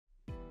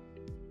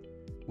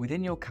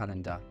Within your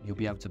calendar, you'll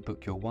be able to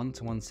book your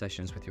one-to-one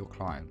sessions with your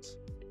clients.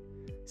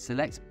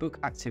 Select Book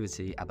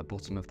Activity at the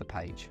bottom of the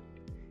page.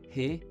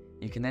 Here,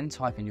 you can then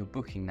type in your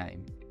booking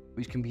name,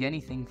 which can be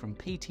anything from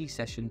PT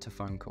session to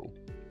phone call.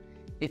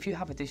 If you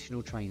have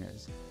additional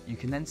trainers, you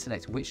can then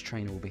select which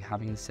trainer will be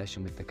having the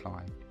session with the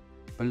client.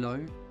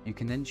 Below, you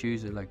can then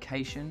choose a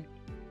location,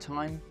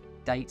 time,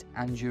 date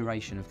and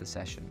duration of the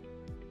session.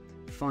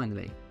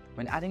 Finally,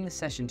 when adding the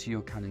session to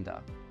your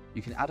calendar,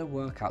 you can add a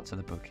workout to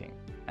the booking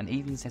and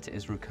even set it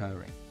as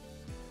recurring.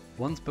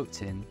 Once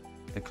booked in,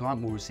 the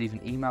client will receive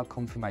an email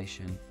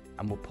confirmation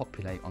and will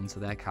populate onto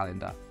their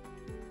calendar.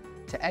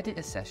 To edit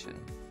a session,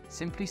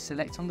 simply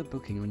select on the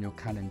booking on your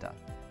calendar.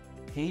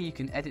 Here you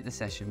can edit the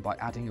session by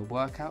adding a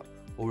workout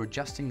or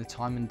adjusting the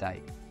time and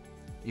date.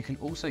 You can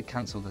also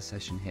cancel the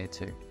session here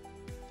too.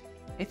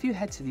 If you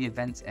head to the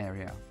events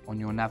area on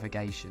your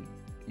navigation,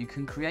 you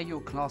can create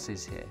your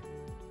classes here,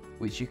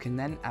 which you can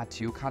then add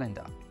to your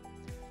calendar.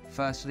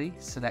 Firstly,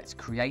 select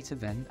Create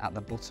Event at the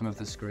bottom of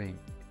the screen.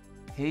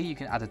 Here you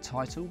can add a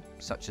title,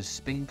 such as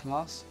Spin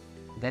Class,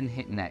 then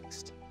hit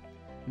Next.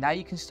 Now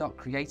you can start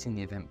creating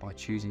the event by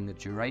choosing the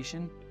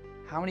duration,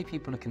 how many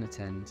people can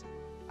attend,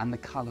 and the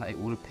colour it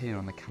will appear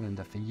on the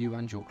calendar for you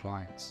and your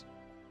clients.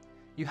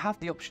 You have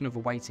the option of a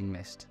waiting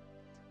list,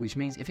 which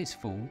means if it's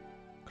full,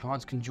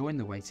 clients can join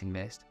the waiting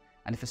list,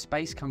 and if a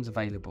space comes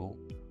available,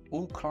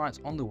 all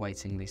clients on the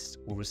waiting list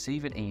will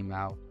receive an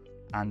email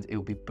and it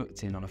will be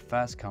booked in on a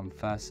first come,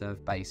 first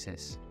served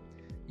basis.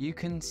 You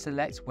can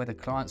select whether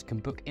clients can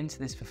book into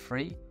this for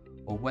free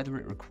or whether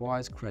it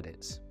requires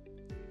credits.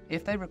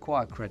 If they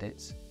require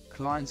credits,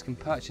 clients can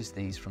purchase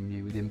these from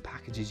you within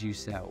packages you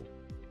sell,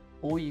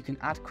 or you can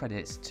add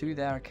credits to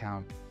their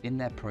account in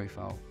their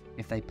profile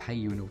if they pay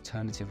you an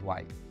alternative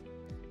way.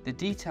 The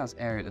details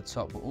area at the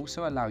top will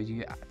also allow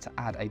you to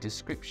add a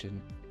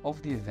description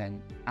of the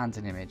event and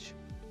an image.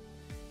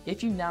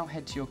 If you now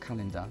head to your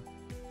calendar,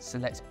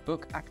 select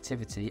Book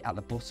Activity at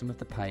the bottom of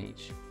the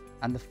page,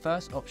 and the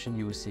first option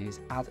you will see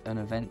is Add an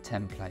Event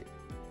Template.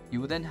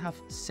 You will then have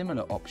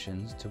similar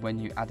options to when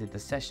you added the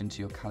session to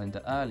your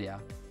calendar earlier.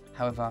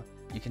 However,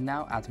 you can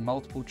now add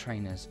multiple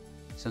trainers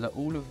so that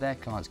all of their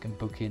clients can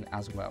book in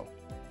as well.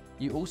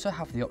 You also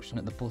have the option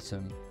at the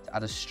bottom to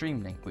add a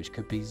stream link, which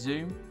could be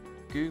Zoom,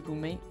 Google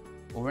Meet,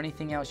 or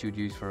anything else you would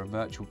use for a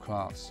virtual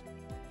class.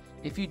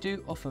 If you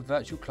do offer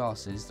virtual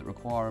classes that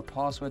require a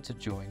password to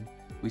join,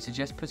 we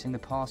suggest putting the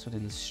password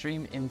in the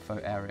Stream Info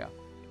area.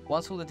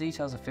 Once all the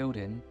details are filled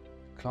in,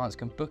 clients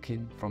can book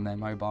in from their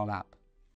mobile app.